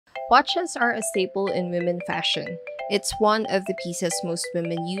Watches are a staple in women fashion. It's one of the pieces most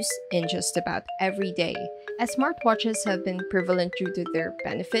women use in just about every day. As smartwatches have been prevalent due to their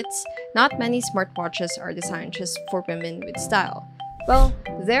benefits, not many smartwatches are designed just for women with style. Well,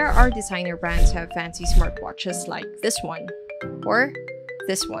 there are designer brands who have fancy smartwatches like this one, or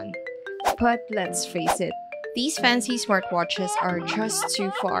this one. But let's face it, these fancy smartwatches are just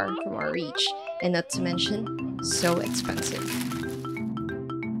too far from our reach, and not to mention, so expensive.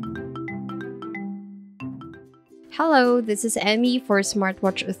 Hello, this is Emmy for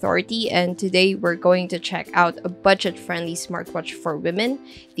Smartwatch Authority, and today we're going to check out a budget-friendly smartwatch for women,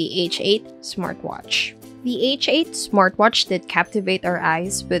 the H8 Smartwatch. The H8 Smartwatch did captivate our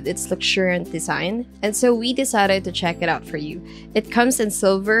eyes with its luxuriant design, and so we decided to check it out for you. It comes in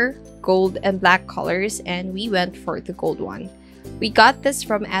silver, gold, and black colors, and we went for the gold one. We got this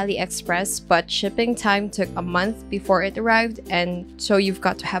from AliExpress, but shipping time took a month before it arrived, and so you've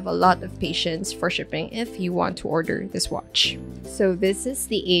got to have a lot of patience for shipping if you want to order this watch. So this is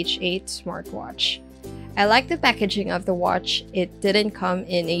the H8 Smartwatch. I like the packaging of the watch. It didn't come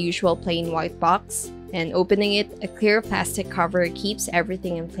in a usual plain white box, and opening it, a clear plastic cover keeps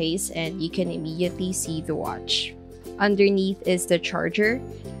everything in place and you can immediately see the watch. Underneath is the charger,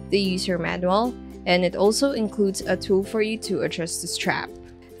 the user manual, and it also includes a tool for you to adjust the strap.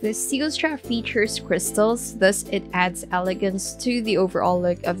 The steel strap features crystals, thus it adds elegance to the overall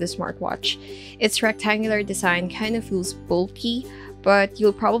look of the smartwatch. Its rectangular design kind of feels bulky, but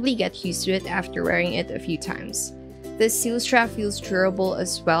you'll probably get used to it after wearing it a few times. The steel strap feels durable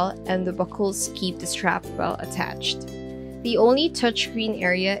as well, and the buckles keep the strap well attached. The only touchscreen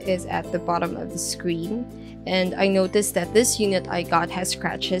area is at the bottom of the screen, and I noticed that this unit I got has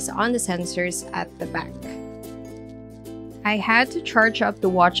scratches on the sensors at the back. I had to charge up the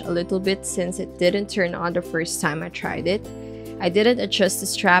watch a little bit since it didn't turn on the first time I tried it. I didn't adjust the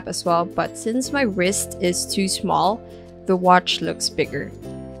strap as well, but since my wrist is too small, the watch looks bigger.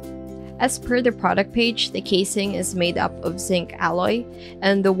 As per the product page, the casing is made up of zinc alloy,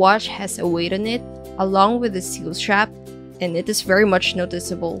 and the watch has a weight on it, along with the steel strap, and it is very much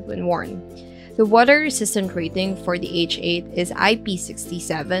noticeable when worn. The water-resistant rating for the H8 is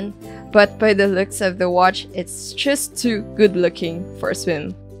IP67, but by the looks of the watch, it's just too good-looking for a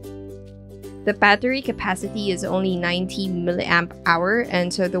swim. The battery capacity is only 90 mAh,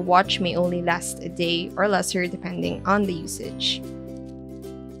 and so the watch may only last a day or lesser depending on the usage.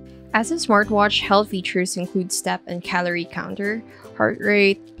 As a smartwatch, health features include step and calorie counter, heart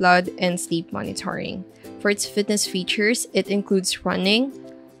rate, blood, and sleep monitoring. For its fitness features, it includes running,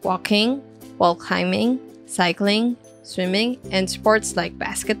 walking, wall climbing, cycling, swimming, and sports like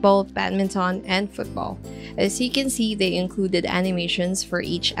basketball, badminton, and football. As you can see, they included animations for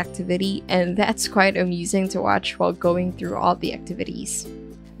each activity, and that's quite amusing to watch while going through all the activities.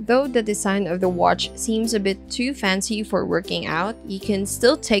 Though the design of the watch seems a bit too fancy for working out, you can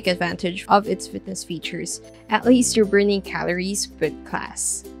still take advantage of its fitness features. At least you're burning calories with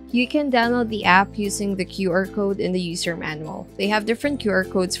class. You can download the app using the QR code in the user manual. They have different QR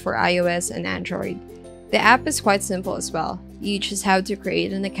codes for iOS and Android. The app is quite simple as well. You just have to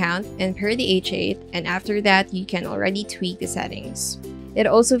create an account and pair the H8, and after that you can already tweak the settings. It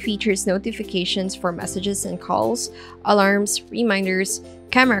also features notifications for messages and calls, alarms, reminders,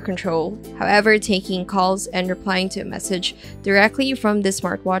 camera control. However, taking calls and replying to a message directly from the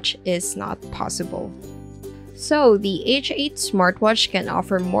smartwatch is not possible. So, the H8 smartwatch can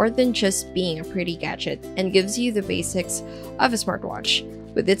offer more than just being a pretty gadget and gives you the basics of a smartwatch.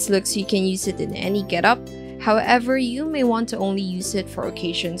 With its looks, you can use it in any getup. However, you may want to only use it for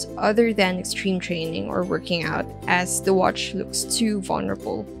occasions other than extreme training or working out, as the watch looks too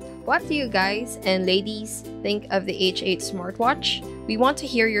vulnerable. What do you guys and ladies think of the H8 smartwatch? We want to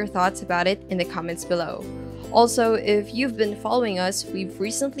hear your thoughts about it in the comments below. Also, if you've been following us, we've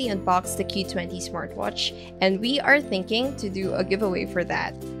recently unboxed the Q20 smartwatch, and we are thinking to do a giveaway for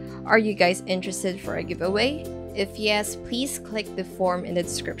that. Are you guys interested for a giveaway? If yes, please click the form in the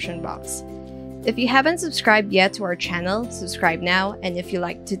description box. If you haven't subscribed yet to our channel, subscribe now, and if you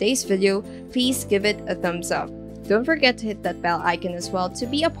liked today's video, please give it a thumbs up. Don't forget to hit that bell icon as well to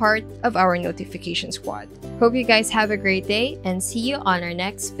be a part of our notification squad. Hope you guys have a great day, and see you on our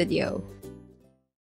next video.